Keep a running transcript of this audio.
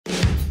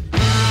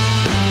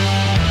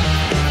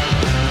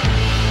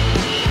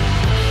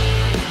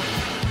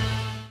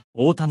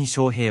大谷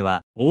翔平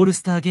はオール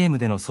スターゲーム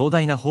での壮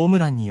大なホーム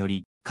ランによ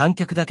り、観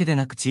客だけで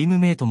なくチーム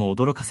メイトも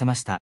驚かせま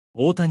した。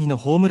大谷の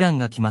ホームラン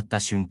が決まった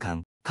瞬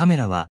間、カメ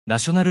ラはナ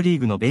ショナルリー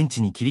グのベン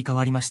チに切り替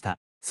わりました。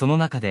その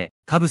中で、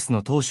カブス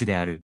の投手で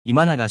ある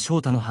今永昇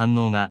太の反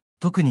応が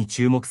特に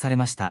注目され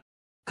ました。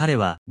彼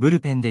はブル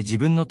ペンで自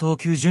分の投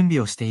球準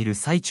備をしている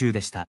最中で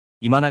した。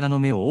今永の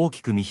目を大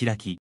きく見開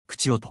き、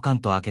口をポカン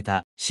と開け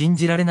た信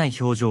じられない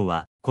表情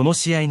は、この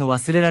試合の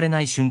忘れられ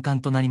ない瞬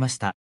間となりまし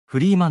た。フ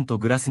リーマンと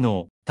グラス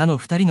ノー、他の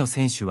2人の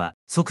選手は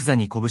即座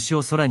に拳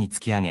を空に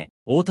突き上げ、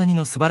大谷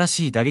の素晴ら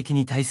しい打撃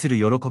に対する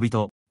喜び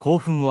と興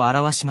奮を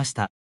表しまし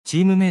た。チ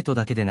ームメイト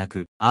だけでな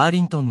く、アー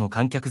リントンの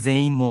観客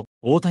全員も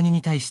大谷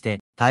に対して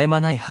絶え間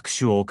ない拍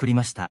手を送り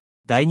ました。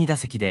第2打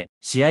席で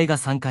試合が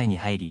3回に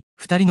入り、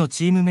2人の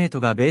チームメイト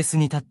がベース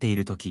に立ってい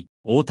る時、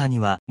大谷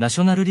はナ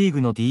ショナルリー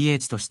グの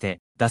DH として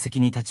打席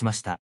に立ちま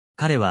した。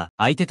彼は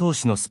相手投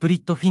手のスプリ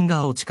ットフィン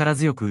ガーを力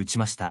強く打ち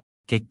ました。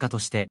結果と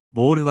して、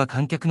ボールは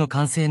観客の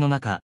歓声の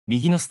中、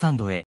右のスタン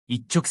ドへ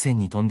一直線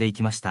に飛んでい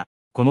きました。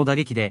この打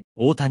撃で、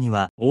大谷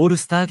はオール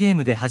スターゲー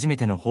ムで初め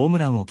てのホーム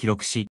ランを記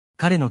録し、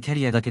彼のキャ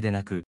リアだけで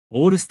なく、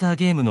オールスター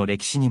ゲームの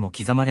歴史にも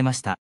刻まれま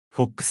した。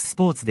FOX ス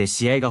ポーツで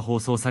試合が放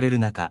送される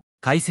中、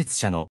解説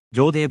者の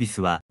ジョー・デイビ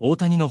スは、大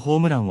谷のホー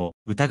ムランを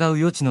疑う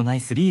余地のない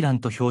スリーラン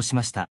と評し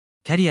ました。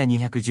キャリア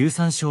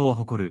213勝を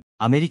誇る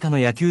アメリカの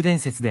野球伝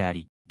説であ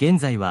り、現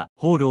在は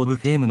ホール・オブ・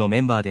フェームのメ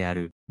ンバーであ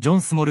るジョ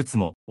ン・スモルツ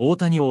も大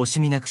谷を惜し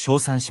みなく称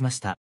賛しまし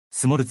た。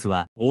スモルツ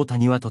は大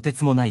谷はとて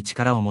つもない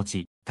力を持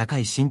ち、高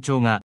い身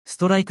長がス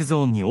トライク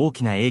ゾーンに大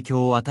きな影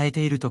響を与え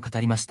ていると語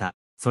りました。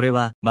それ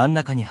は真ん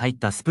中に入っ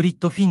たスプリッ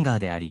トフィンガー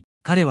であり、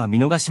彼は見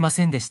逃しま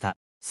せんでした。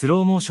ス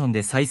ローモーション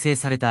で再生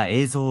された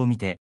映像を見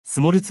て、ス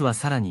モルツは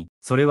さらに、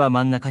それは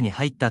真ん中に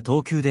入った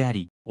投球であ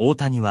り、大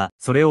谷は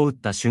それを打っ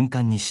た瞬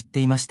間に知って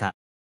いました。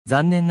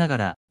残念なが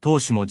ら、投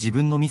手も自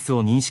分のミス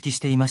を認識し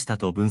ていました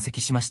と分析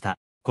しました。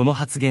この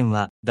発言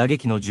は、打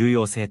撃の重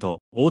要性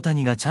と、大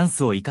谷がチャン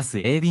スを生かす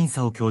鋭敏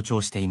さを強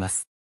調していま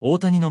す。大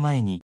谷の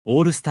前に、オ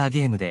ールスター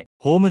ゲームで、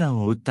ホームラ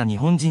ンを打った日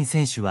本人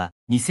選手は、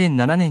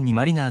2007年に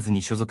マリナーズ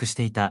に所属し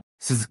ていた、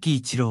鈴木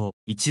一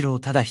郎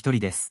ただ一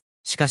人です。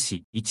しか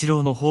し、一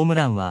郎のホーム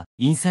ランは、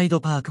インサイド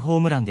パークホー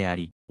ムランであ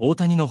り、大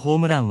谷のホー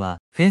ムランは、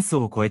フェンス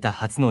を越えた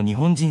初の日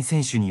本人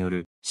選手によ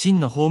る、真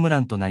のホームラ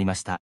ンとなりま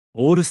した。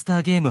オールスタ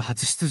ーゲーム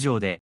初出場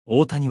で、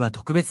大谷は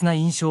特別な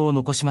印象を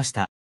残しまし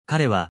た。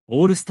彼は、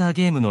オールスター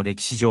ゲームの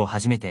歴史上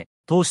初めて、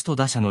投手と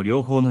打者の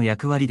両方の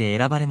役割で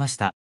選ばれまし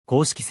た。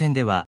公式戦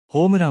では、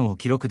ホームランを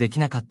記録でき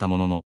なかったも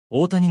のの、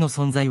大谷の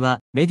存在は、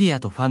メディア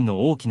とファン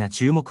の大きな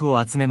注目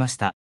を集めまし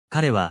た。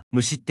彼は、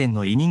無失点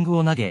のイニング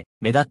を投げ、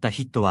目立った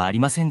ヒットはあり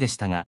ませんでし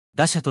たが、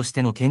打者とし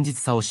ての堅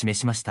実さを示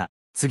しました。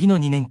次の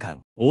2年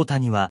間、大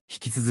谷は、引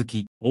き続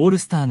き、オール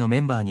スターのメ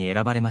ンバーに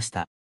選ばれまし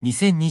た。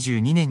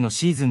2022年の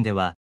シーズンで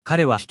は、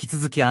彼は引き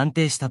続き安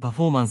定したパ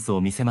フォーマンス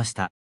を見せまし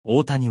た。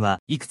大谷は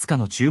いくつか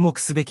の注目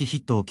すべきヒ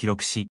ットを記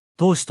録し、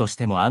投手とし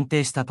ても安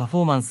定したパフ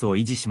ォーマンスを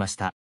維持しまし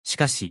た。し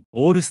かし、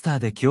オールスター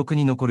で記憶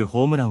に残る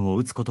ホームランを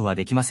打つことは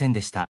できません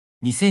でした。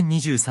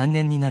2023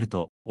年になる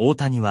と、大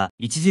谷は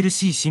著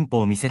しい進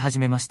歩を見せ始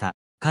めました。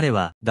彼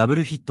はダブ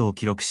ルヒットを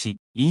記録し、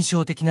印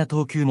象的な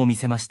投球も見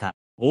せました。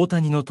大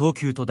谷の投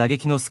球と打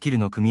撃のスキル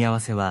の組み合わ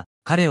せは、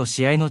彼を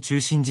試合の中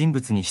心人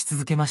物にし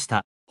続けまし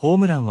た。ホー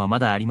ムランはま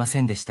だありま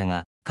せんでした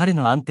が、彼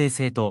の安定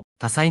性と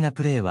多彩な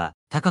プレーは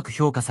高く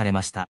評価され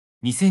ました。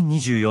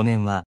2024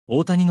年は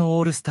大谷の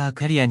オールスター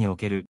キャリアにお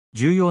ける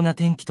重要な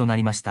転機とな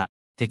りました。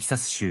テキサ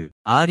ス州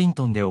アーリン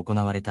トンで行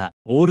われた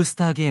オールス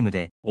ターゲーム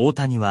で大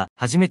谷は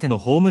初めての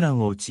ホームラ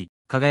ンを打ち、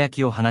輝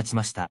きを放ち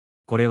ました。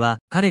これは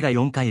彼が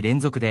4回連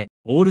続で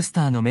オールス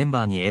ターのメン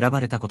バーに選ば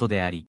れたこと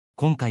であり、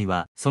今回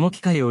はその機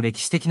会を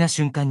歴史的な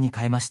瞬間に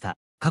変えました。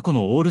過去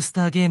のオールス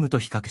ターゲームと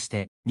比較し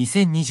て、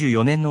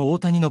2024年の大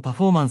谷のパ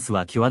フォーマンス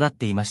は際立っ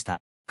ていました。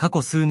過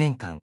去数年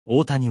間、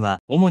大谷は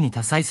主に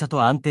多彩さ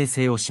と安定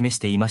性を示し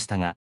ていました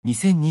が、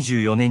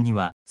2024年に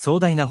は壮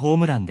大なホー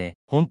ムランで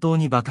本当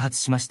に爆発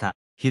しました。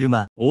昼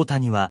間、大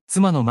谷は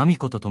妻のマミ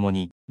コと共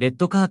にレッ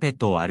ドカーペッ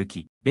トを歩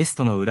き、ベス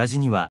トの裏地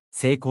には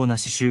精巧な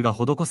刺繍が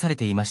施され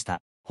ていました。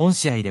本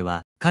試合で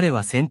は彼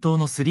は先頭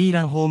のスリー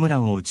ランホームラ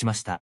ンを打ちま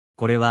した。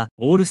これは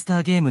オールスタ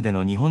ーゲームで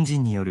の日本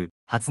人による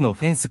初の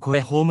フェンス越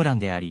えホームラン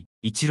であり、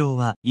イチロー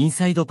はイン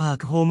サイドパー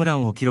クホームラ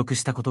ンを記録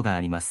したことがあ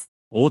ります。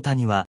大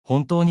谷は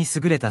本当に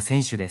優れた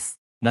選手です。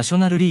ナショ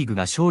ナルリーグ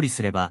が勝利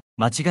すれば、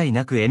間違い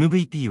なく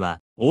MVP は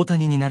大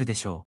谷になるで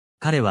しょう。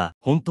彼は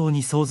本当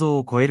に想像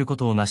を超えるこ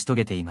とを成し遂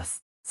げていま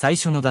す。最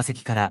初の打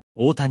席から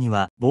大谷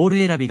はボー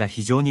ル選びが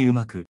非常にう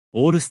まく、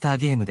オールスター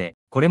ゲームで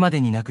これま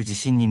でになく自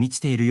信に満ち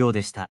ているよう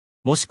でした。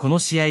もしこの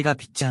試合が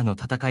ピッチャーの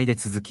戦いで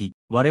続き、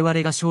我々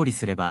が勝利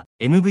すれば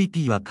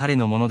MVP は彼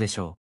のものでし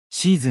ょう。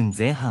シーズン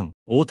前半、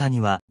大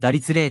谷は打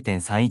率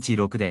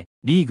 0.316 で、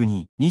リーグ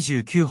に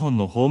29本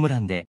のホームラ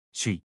ンで、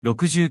首位、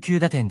69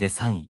打点で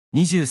3位、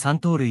23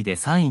盗塁で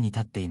3位に立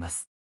っていま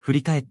す。振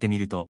り返ってみ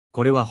ると、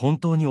これは本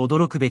当に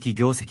驚くべき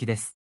業績で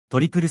す。ト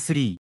リプルス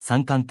リー、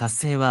三冠達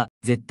成は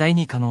絶対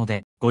に可能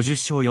で、50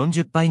勝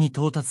40敗に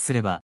到達す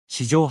れば、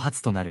史上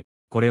初となる。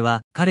これ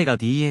は彼が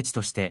DH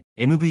として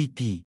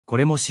MVP、こ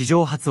れも史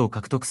上初を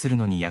獲得する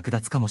のに役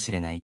立つかもしれ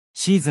ない。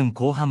シーズン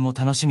後半も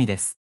楽しみで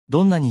す。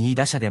どんなにいい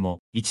打者でも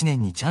1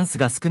年にチャンス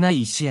が少な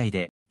い1試合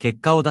で結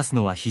果を出す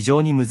のは非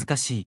常に難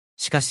しい。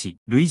しかし、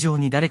塁上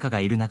に誰かが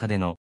いる中で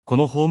のこ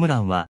のホームラ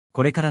ンは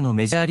これからの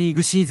メジャーリー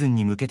グシーズン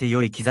に向けて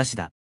良い兆し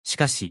だ。し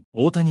かし、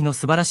大谷の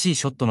素晴らしい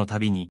ショットのた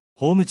びに、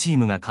ホームチー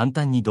ムが簡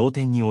単に同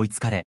点に追いつ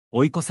かれ、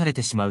追い越され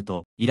てしまう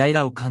と、イライ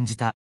ラを感じ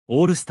た。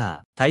オールスター、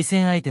対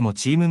戦相手も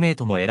チームメイ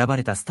トも選ば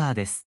れたスター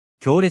です。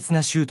強烈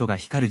なシュートが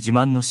光る自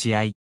慢の試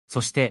合、そ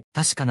して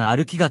確かな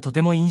歩きがと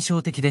ても印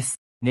象的です。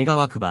願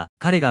わくば、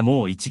彼が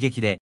もう一撃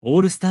で、オ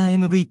ールスター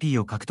MVP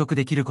を獲得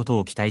できること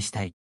を期待し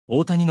たい。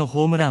大谷の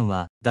ホームラン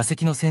は、打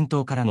席の先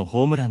頭からの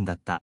ホームランだっ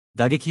た。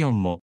打撃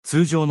音も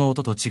通常の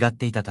音と違っ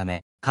ていたた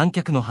め、観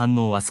客の反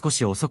応は少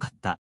し遅かっ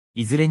た。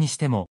いずれにし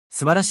ても、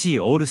素晴らしい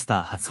オールス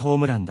ター初ホー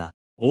ムランだ。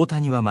大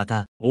谷はま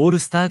た、オール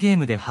スターゲー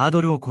ムでハード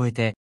ルを超え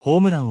て、ホー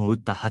ムランを打っ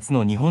た初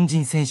の日本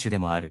人選手で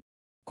もある。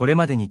これ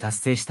までに達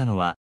成したの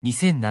は、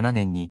2007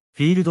年に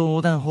フィールド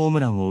横断ホーム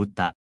ランを打っ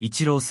たイ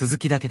チロー鈴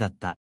木だけだっ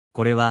た。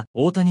これは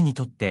大谷に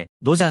とって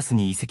ドジャース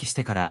に移籍し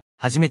てから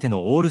初めて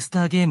のオールス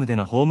ターゲームで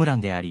のホームラ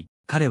ンであり、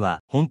彼は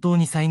本当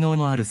に才能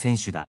のある選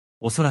手だ。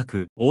おそら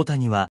く大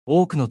谷は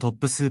多くのトッ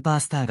プスーパー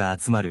スターが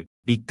集まる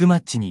ビッグマッ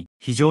チに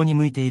非常に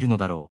向いているの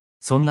だろ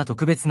う。そんな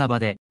特別な場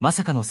でま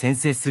さかの先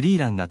制スリー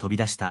ランが飛び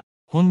出した。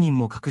本人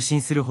も確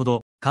信するほ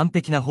ど完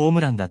璧なホー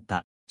ムランだっ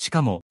た。し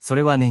かもそ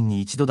れは年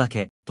に一度だ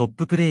けトッ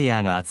ププレイ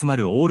ヤーが集ま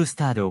るオールス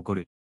ターで起こ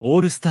る。オ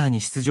ールスター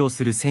に出場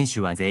する選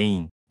手は全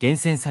員厳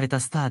選された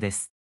スターで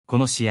す。こ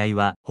の試合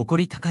は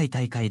誇り高い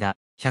大会だ。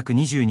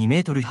122メ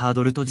ートルハー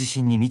ドルと自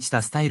信に満ち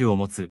たスタイルを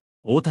持つ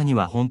大谷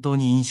は本当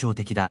に印象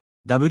的だ。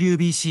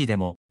WBC で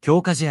も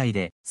強化試合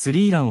でス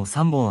リーランを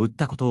3本打っ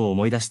たことを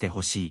思い出して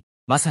ほしい。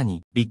まさ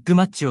にビッグ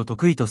マッチを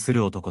得意とす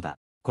る男だ。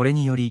これ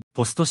により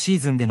ポストシー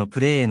ズンでのプ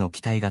レーへの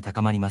期待が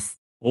高まります。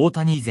大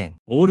谷以前、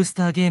オールス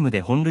ターゲームで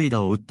本塁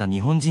打を打った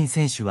日本人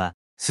選手は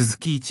鈴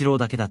木一郎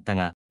だけだった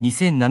が、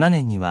2007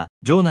年には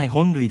場内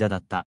本塁打だ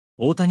った。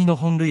大谷の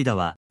本塁打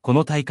はこ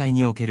の大会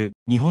における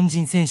日本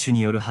人選手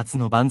による初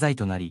の万歳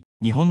となり、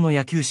日本の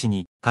野球史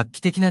に画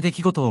期的な出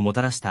来事をも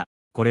たらした。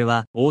これ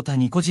は大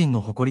谷個人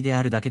の誇りで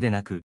あるだけで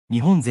なく、日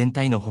本全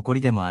体の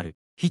誇りでもある。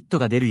ヒット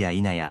が出るや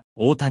否や、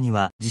大谷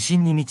は自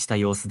信に満ちた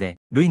様子で、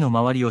塁の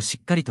周りをし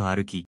っかりと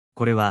歩き、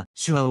これは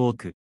手話ウォー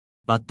ク、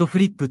バットフ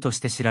リップとし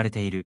て知られ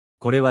ている。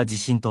これは自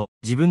信と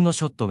自分の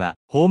ショットが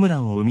ホームラ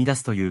ンを生み出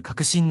すという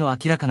確信の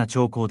明らかな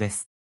兆候で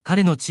す。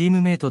彼のチー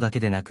ムメイトだけ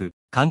でなく、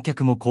観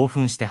客も興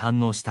奮して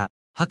反応した。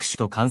拍手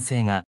と歓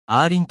声が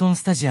アーリントン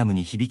スタジアム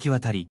に響き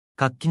渡り、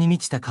活気に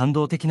満ちた感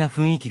動的な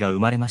雰囲気が生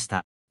まれまし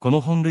た。こ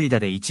の本塁打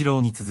でイチロ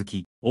ーに続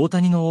き、大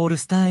谷のオール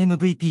スター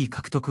MVP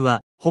獲得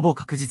はほぼ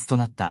確実と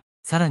なった。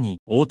さらに、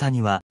大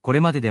谷はこれ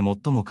までで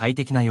最も快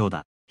適なよう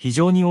だ。非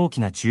常に大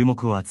きな注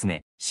目を集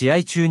め、試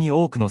合中に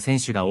多くの選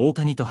手が大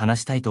谷と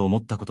話したいと思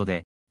ったこと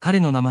で、彼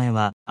の名前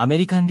はアメ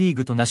リカンリー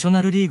グとナショ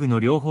ナルリーグの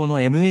両方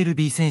の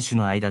MLB 選手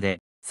の間で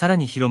さら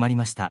に広まり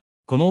ました。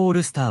このオー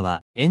ルスター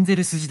はエンゼ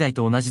ルス時代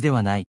と同じで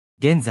はない。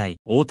現在、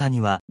大谷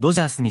はド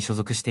ジャースに所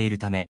属している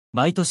ため、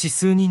毎年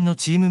数人の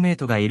チームメイ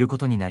トがいるこ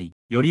とになり、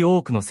より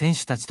多くの選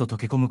手たちと溶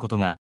け込むこと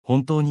が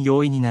本当に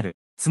容易になる。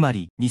つま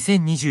り、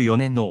2024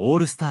年のオー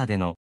ルスターで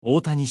の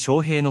大谷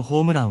翔平の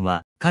ホームラン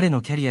は、彼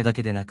のキャリアだ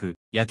けでなく、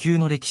野球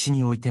の歴史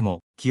においても、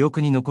記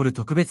憶に残る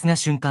特別な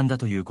瞬間だ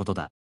ということ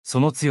だ。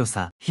その強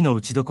さ、火の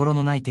打ちどころ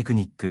のないテク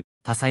ニック、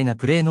多彩な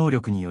プレー能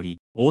力により、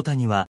大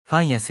谷はファ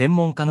ンや専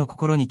門家の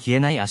心に消え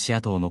ない足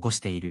跡を残し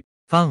ている。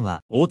ファン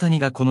は大谷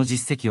がこの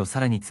実績を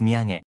さらに積み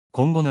上げ、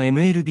今後の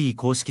MLB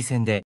公式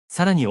戦で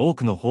さらに多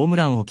くのホーム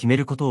ランを決め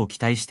ることを期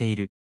待してい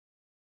る。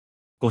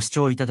ご視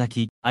聴いただ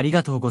きあり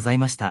がとうござい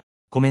ました。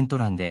コメント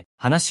欄で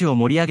話を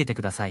盛り上げて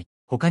ください。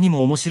他に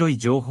も面白い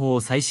情報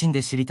を最新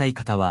で知りたい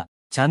方は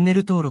チャンネ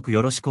ル登録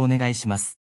よろしくお願いします。